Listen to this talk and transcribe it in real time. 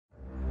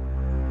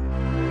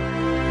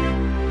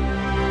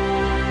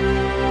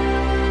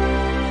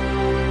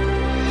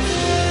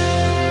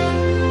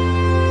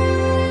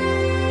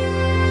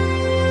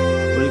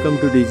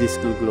to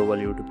Digischool Global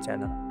YouTube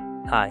channel.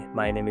 Hi,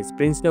 my name is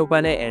Prince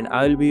Neupane and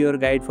I will be your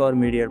guide for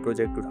Mid-Year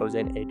Project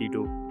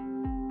 2082.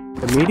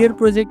 The Mid-Year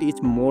Project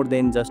is more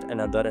than just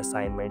another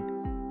assignment.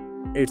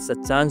 It's a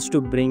chance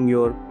to bring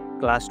your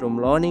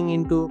classroom learning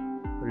into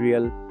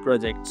real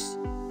projects.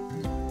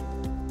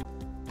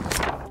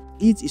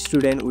 Each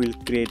student will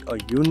create a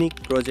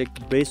unique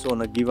project based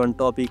on a given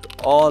topic,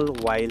 all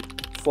while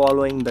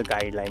following the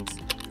guidelines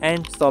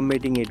and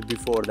submitting it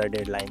before the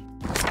deadline.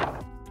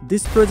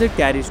 This project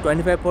carries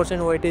 25%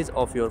 weightage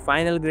of your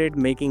final grade,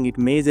 making it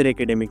major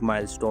academic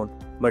milestone.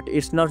 But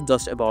it's not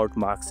just about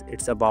marks,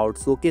 it's about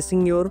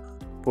showcasing your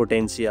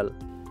potential.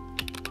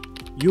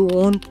 You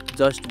won't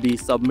just be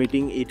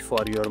submitting it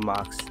for your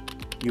marks.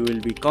 You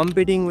will be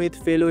competing with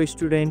fellow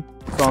students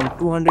from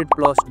 200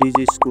 plus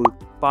Digischool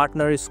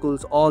partner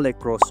schools all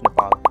across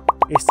Nepal.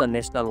 It's a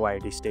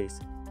national-wide stage,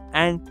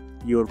 and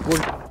your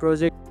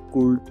project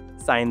could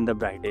shine the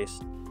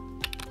brightest.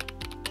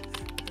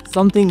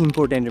 Something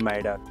important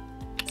reminder: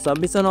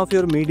 submission of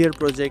your mid-year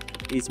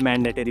project is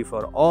mandatory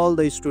for all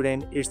the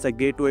students. It's a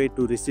gateway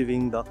to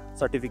receiving the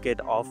certificate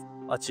of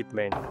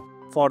achievement.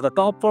 For the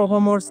top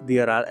performers,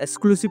 there are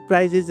exclusive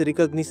prizes,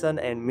 recognition,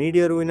 and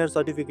mid-year winner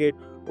certificate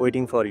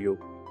waiting for you.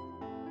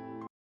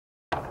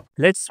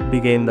 Let's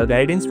begin the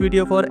guidance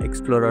video for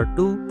Explorer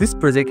 2. This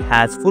project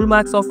has full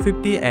marks of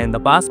 50 and the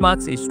pass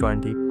marks is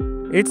 20.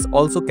 It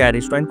also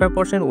carries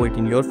 25% weight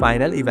in your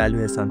final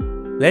evaluation.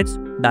 Let's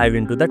dive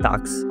into the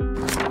tasks.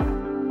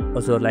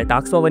 हजुरलाई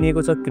टास्कमा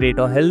भनिएको छ create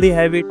a healthy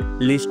habit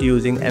list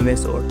using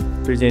MS Word.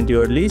 Present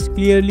your list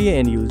clearly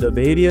and use the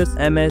various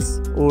MS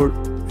Word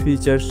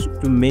features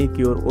to make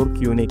your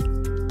work unique,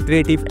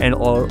 creative and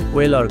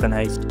well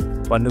organized.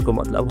 भन्नुको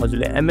मतलब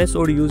हजुरले MS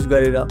Word use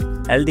गरेर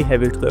healthy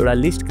ह्याबिट्सको एउटा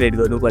list create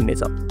गर्नुपर्ने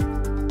छ,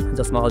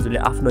 जसमा हजुरले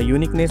आफ्नो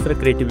युनिकनेस र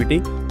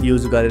क्रिएटिभिटी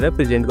युज गरेर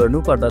प्रेजेन्ट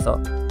गर्नुपर्दछ।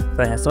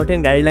 र यहाँ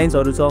सर्टेन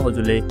गाइडलाइन्सहरू छ,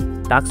 हजुरले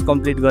टास्क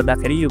कम्प्लिट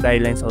गर्दाखेरि यो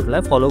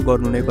गाइडलाइन्सहरूलाई फलो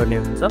गर्नु नै पर्ने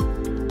हुन्छ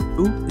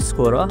to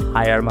score a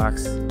higher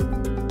marks.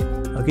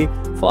 Okay,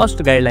 first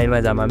guideline ma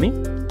जाम हामी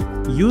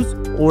use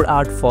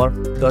WordArt for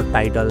the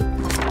title.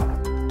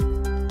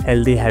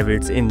 Healthy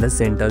habits in the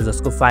center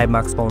जसको 5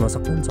 marks पाउन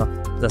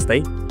सक्नुहुन्छ। जस्तै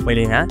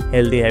मैले यहाँ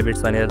healthy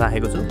habits भनेर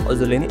राखेको छु,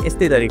 हजुरले नि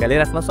यस्तै तरिकाले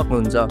राख्न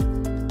सक्नुहुन्छ।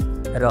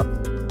 र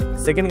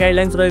सेकेन्ड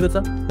गाइडलाइन्स रहेको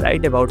छ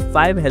write about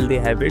 5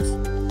 healthy habits.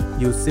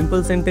 Use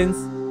simple sentence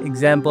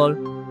example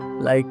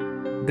like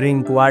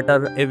drink water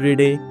every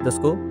day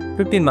जसको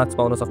 15 marks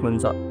पाउन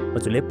सक्नुहुन्छ।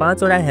 हजुरले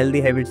 5 वटा हेल्दी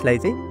ह्याबिट्सलाई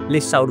चाहिँ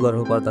लिस्ट आउट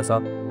गर्नुपर्दछ।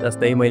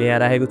 जस्तै मैले यहाँ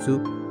राखेको छु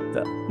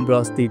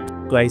brush teeth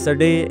twice a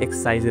day,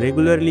 exercise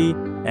regularly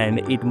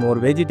and it more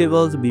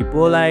vegetables, be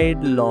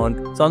polite,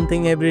 learn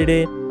something every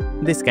day,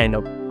 this kind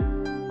of.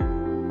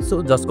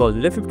 So जसको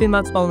हजुरले 15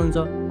 मार्क्स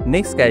पाउनुहुन्छ।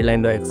 नेक्स्ट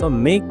गाइडलाइन रहेको छ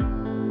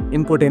मेक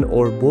इम्पोर्टेन्ट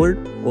ओर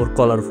बोल्ड ओर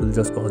कलरफुल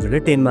जसको हजुरले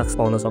 10 मार्क्स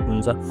पाउन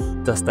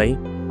सक्नुहुन्छ। जस्तै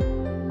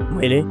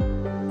मैले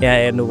यहाँ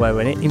हेर्नुभयो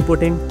भने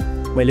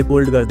इम्पोर्टेन्ट मैले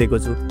बोल्ड गरिदिएको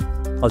छु,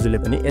 हजुरले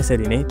पनि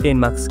यसरी नै 10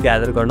 मार्क्स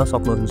ग्यादर गर्न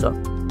सक्नुहुन्छ।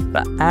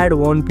 र add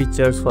 1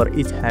 pictures for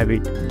each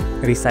habit,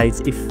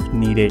 resize if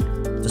needed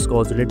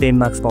जसको हजुरले 10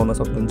 मार्क्स पाउन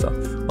सक्नुहुन्छ।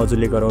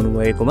 हजुरले गराउनु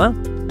भएकोमा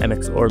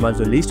एमएक्स वर्डमा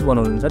जो लिस्ट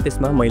बनाउनुहुन्छ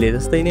त्यसमा मैले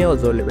जस्तै नै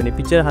हजुरले पनि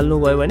पिक्चर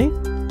हाल्नुभयो भने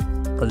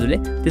हजुरले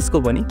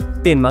त्यसको पनि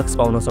 10 मार्क्स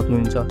पाउन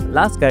सक्नुहुन्छ।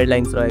 लास्ट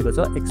गाइडलाइन्स रहेको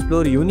छ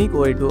explore unique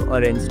way to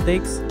arrange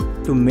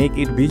text to make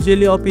it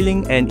visually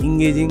appealing and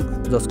engaging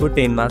जसको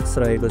 10 मार्क्स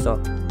रहेको छ।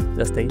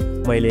 जस्तै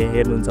मैले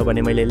हेर्नुहुन्छ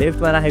भने मैले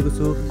लेफ्टमा राखेको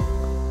छु,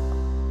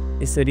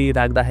 यसरी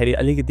राख्दाखेरि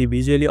अलिकति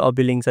भिजुअली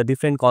अपिलिङ छ,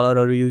 डिफ्रेन्ट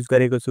कलरहरू युज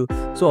गरेको छु।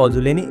 सो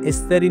हजुरले नि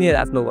यसरी नै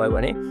राख्नुभयो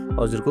भने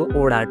हजुरको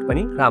WordArt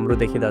पनि राम्रो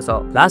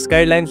देखिँदछ। लास्ट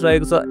गाइडलाइन्स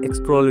रहेको छ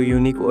explore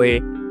unique way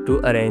to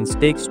arrange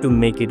text to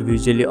make it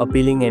visually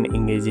appealing and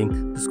engaging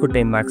जसको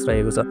 10 मार्क्स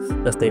रहेको छ।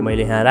 जस्तै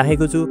मैले यहाँ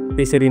राखेको छु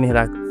त्यसरी नै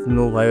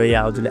राख्नुभयो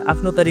या हजुरले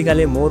आफ्नो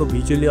तरिकाले मोर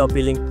भिजुअली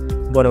अपिलिङ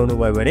बनाउनु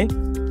भयो भने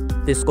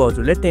त्यसको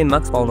हजुरले 10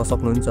 मार्क्स पाउन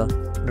सक्नुहुन्छ।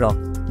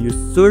 र you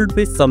should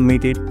be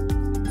submitted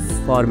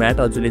format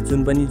हजुरले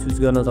जुन पनि चुज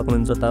गर्न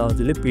सक्नुहुन्छ, तर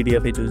हजुरले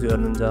PDF चुज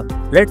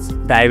गर्नुहुन्छ। Let's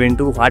dive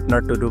into what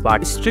not to do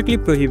part. Strictly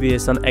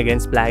प्रोहिबिसन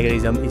against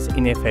प्लागरिजम is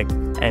in effect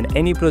and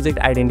any project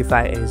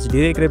identify as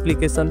direct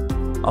replication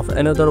of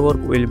another work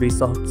will be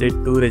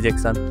subject to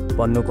rejection.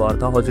 भन्नुको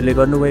अर्थ हजुरले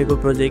गर्नुभएको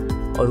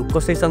project अरू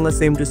कसैसँग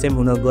same to same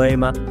हुन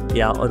गएमा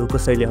या अरू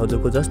कसैले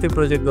हजुरको जस्तै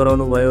प्रोजेक्ट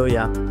गराउनु भयो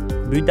या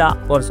दुईटा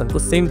पर्सनको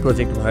सेम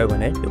प्रोजेक्ट भयो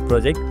भने त्यो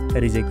प्रोजेक्ट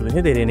रिजेक्ट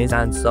हुने धेरै नै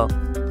चान्स छ।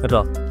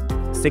 र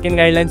सेकेन्ड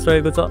गाइडलाइन्स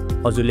रहेको छ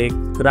हजुरले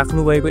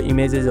राख्नुभएको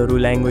इमेजेसहरू,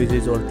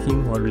 ल्याङ्ग्वेजेस र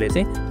थिमहरूले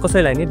चाहिँ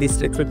कसैलाई नै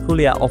डिसरेस्पेक्टफुल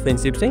या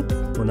अफेन्सिभ चाहिँ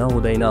हुन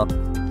हुँदैन।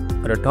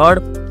 र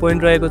थर्ड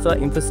पोइन्ट रहेको छ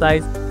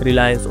इम्फसाइज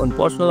Reliance on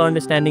personal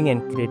understanding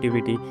and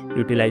creativity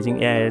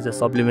utilising AI as a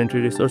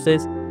सप्लिमेन्टरी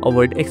resources,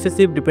 avoid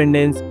excessive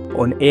dependence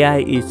on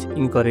AI is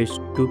encourage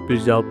to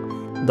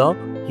preserve the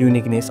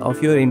uniqueness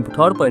of your input.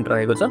 Third point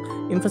रहेको छ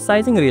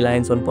इम्फसाइजिङ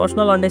Reliance on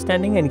personal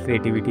understanding and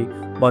creativity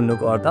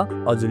भन्नुको अर्थ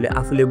हजुरले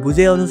आफूले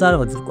बुझे अनुसार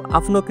हजुरको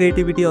आफ्नो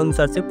creativity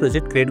अनुसार चाहिँ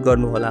प्रोजेक्ट क्रिएट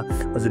गर्नु होला।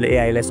 हजुरले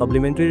एआईलाई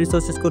सप्लिमेन्टरी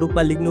रिसोर्सेसको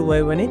रूपमा लिनु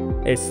भयो भने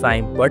इट्स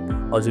फाइन, बट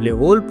हजुरले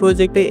होल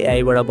प्रोजेक्टै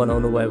एआईबाट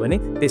बनाउनु भयो भने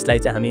त्यसलाई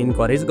चाहिँ हामी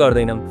इन्करेज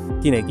गर्दैनौँ,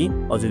 किनकि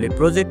हजुरले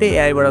प्रोजेक्टै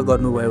एआईबाट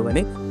गर्नुभयो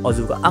भने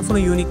हजुरको आफ्नो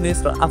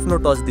युनिकनेस र आफ्नो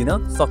टच दिन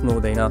सक्नु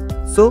हुँदैन।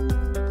 So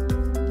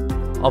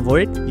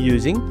avoid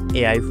using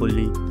AI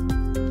fully.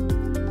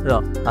 र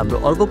हाम्रो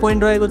अर्को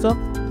पोइन्ट रहेको छ,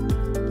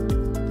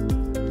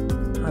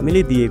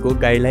 हामीले दिएको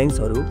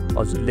गाइडलाइन्सहरू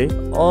हजुरले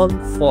अल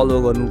फलो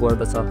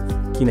गर्नुपर्दछ,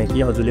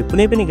 किनकि हजुरले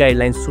कुनै पनि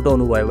गाइडलाइन्स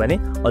छुटाउनु भयो भने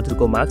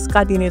हजुरको मार्क्स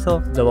काटिनेछ।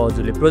 जब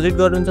हजुरले प्रोजेक्ट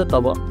गर्नुहुन्छ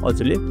तब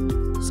हजुरले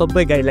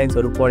सबै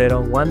गाइडलाइन्सहरू पढेर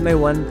वान बाई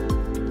वान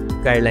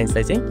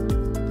गाइडलाइन्सलाई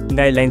चाहिँ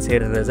गाइडलाइन्स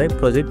हेरेर चाहिँ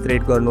प्रोजेक्ट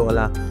क्रिएट गर्नु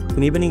होला।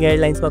 कुनै पनि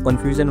गाइडलाइन्समा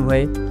कन्फ्युजन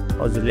भए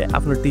हजुरले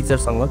आफ्नो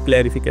टिचरसँग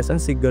क्ल्यारिफिकेसन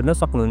सिक गर्न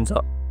सक्नुहुन्छ।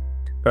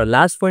 र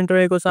लास्ट पोइन्ट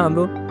रहेको छ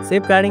हाम्रो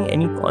safeguarding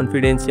any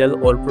confidential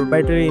or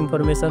proprietary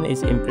information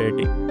is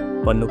imperative.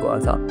 भन्नुको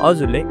अर्थ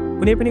हजुरले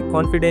कुनै पनि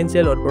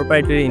कन्फिडेन्सियल ओर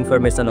प्रोप्राइटरी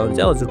इन्फर्मेसनहरू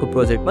चाहिँ हजुरको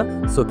प्रोजेक्टमा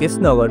सोकेस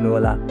नगर्नु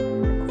होला।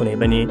 कुनै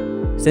पनि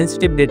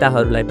सेन्सिटिभ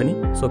डेटाहरूलाई पनि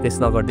सोकेस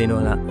नगरिदिनु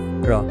होला।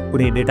 र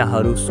कुनै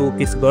डेटाहरू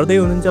सोकेस गर्दै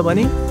हुनुहुन्छ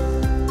भने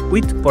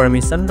विथ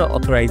पर्मिसन र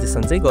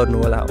अथोराइजेसन चाहिँ गर्नु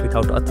होला।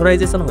 विथआउट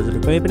अथोराइजेसन हजुरले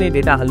कुनै पनि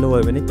डेटा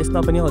हाल्नुभयो भने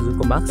त्यसमा पनि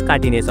हजुरको मार्क्स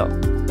काटिनेछ।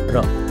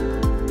 र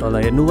तल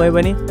हेर्नुभयो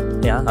भने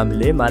यहाँ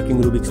हामीले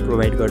मार्किङ रुब्रिक्स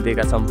प्रोभाइड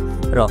गरिदिएका छौँ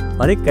र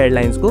हरेक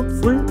गाइडलाइन्सको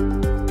फुल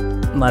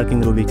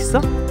मार्किङ रुब्रिक्स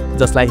छ,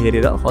 जसलाई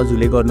हेरेर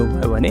हजुरले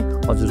गर्नुभयो भने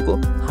हजुरको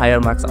हायर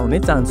मार्क्स आउने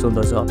चान्स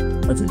हुँदछ।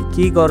 हजुरले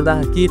के गर्दा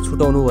के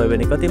छुटाउनु भयो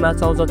भने कति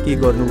मार्क्स आउँछ, के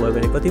गर्नुभयो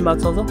भने कति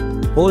मार्क्स आउँछ,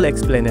 होल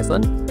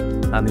एक्सप्लेनेसन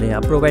हामीले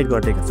यहाँ प्रोभाइड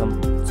गरिदिएका छौँ।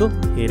 सो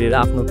हेरेर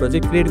आफ्नो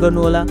प्रोजेक्ट क्रिएट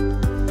गर्नु होला।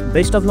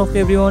 Best of lock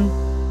everyone.